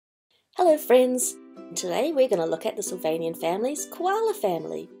Hello friends! Today we're going to look at the Sylvanian family's koala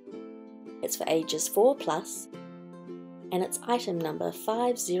family. It's for ages 4 plus and it's item number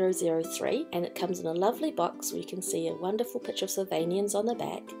 5003 and it comes in a lovely box where you can see a wonderful picture of Sylvanians on the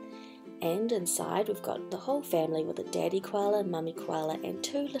back, and inside we've got the whole family with a daddy koala, mummy koala and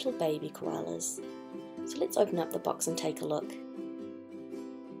 2 little baby koalas. So let's open up the box and take a look.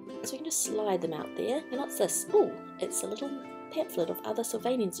 So we can just slide them out there. And what's this? Oh, it's a little pamphlet of other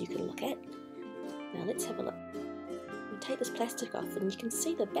Sylvanians you can look at. Now let's have a look. We take this plastic off and you can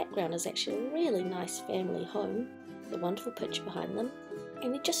see the background is actually a really nice family home. The wonderful picture behind them.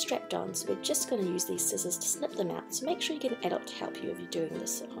 And they're just strapped on, so we're just going to use these scissors to snip them out. So make sure you get an adult to help you if you're doing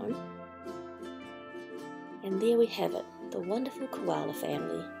this at home. And there we have it, the wonderful koala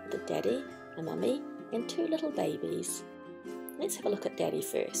family. The daddy, a mummy and 2 little babies. Let's have a look at daddy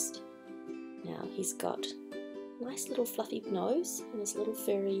first. Now he's got a nice little fluffy nose and his little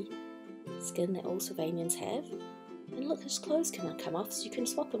furry skin that all Sylvanians have. And look, his clothes can come off, so you can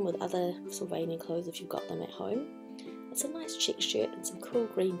swap them with other Sylvanian clothes if you've got them at home. It's a nice check shirt and some cool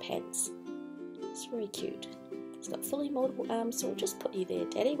green pants. It's very cute. He's got fully moldable arms, so we'll just put you there,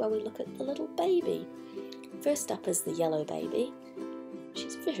 daddy, while we look at the little baby. First up is the yellow baby.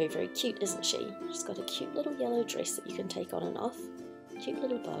 She's very, very cute, isn't she? She's got a cute little yellow dress that you can take on and off. Cute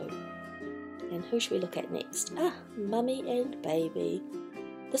little bow. And who should we look at next? Ah, mummy and baby.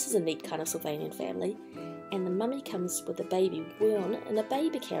 This is a neat kind of Sylvanian family. And the mummy comes with a baby worn and a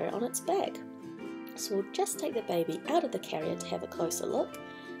baby carrier on its back. So we'll just take the baby out of the carrier to have a closer look.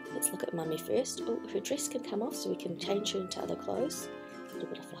 Let's look at mummy first. Oh, her dress can come off so we can change her into other clothes. A little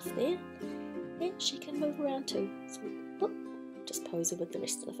bit of fluff there. And she can move around too. So look. Just pose her with the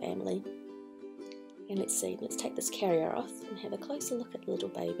rest of the family. And let's see, let's take this carrier off and have a closer look at the little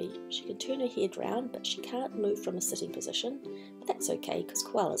baby. She can turn her head round, but she can't move from a sitting position. But that's okay, because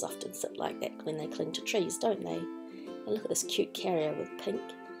koalas often sit like that when they cling to trees, don't they? And look at this cute carrier with pink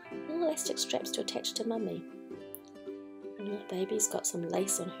and elastic straps to attach to mummy. And the little baby's got some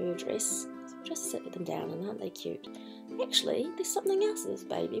lace on her dress. So we'll just sit them down, and aren't they cute? Actually, there's something else in this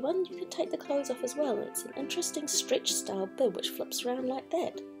baby one. You can take the clothes off as well. It's an interesting stretch style bib which flips around like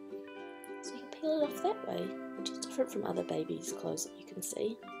that. So you can peel it off that way, which is different from other babies' clothes that you can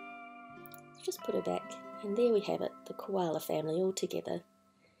see. So just put her back, and there we have it, the koala family all together.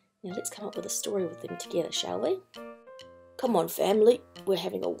 Now let's come up with a story with them together, shall we? Come on family, we're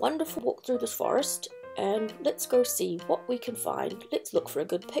having a wonderful walk through this forest. And let's go see what we can find. Let's look for a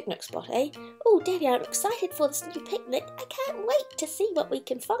good picnic spot, eh? Oh, Daddy, I'm excited for this new picnic. I can't wait to see what we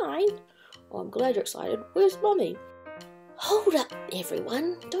can find. Oh, I'm glad you're excited. Where's Mummy? Hold up,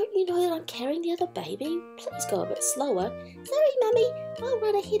 everyone. Don't you know that I'm carrying the other baby? Please go a bit slower. Sorry, Mummy. I'll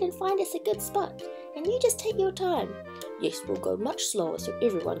run ahead and find us a good spot. And you just take your time. Yes, we'll go much slower so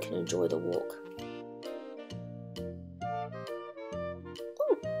everyone can enjoy the walk.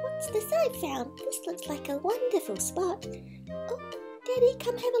 What's this I found? This looks like a wonderful spot. Oh, Daddy,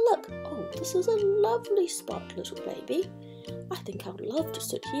 come have a look. Oh, this is a lovely spot, little baby. I think I would love to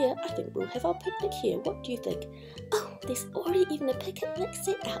sit here. I think we'll have our picnic here. What do you think? Oh, there's already even a picnic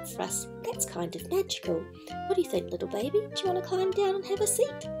set out for us. That's kind of magical. What do you think, little baby? Do you want to climb down and have a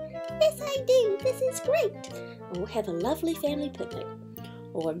seat? Yes, I do. This is great. We'll have a lovely family picnic.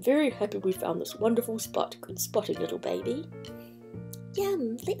 Oh, I'm very happy we found this wonderful spot. Good spotting, little baby.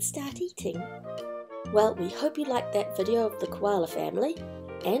 Yum, let's start eating. Well, we hope you liked that video of the koala family,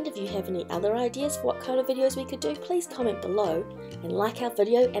 and if you have any other ideas for what kind of videos we could do, please comment below and like our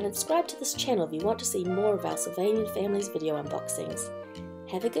video and subscribe to this channel if you want to see more of our Sylvanian family's video unboxings.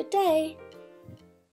 Have a good day!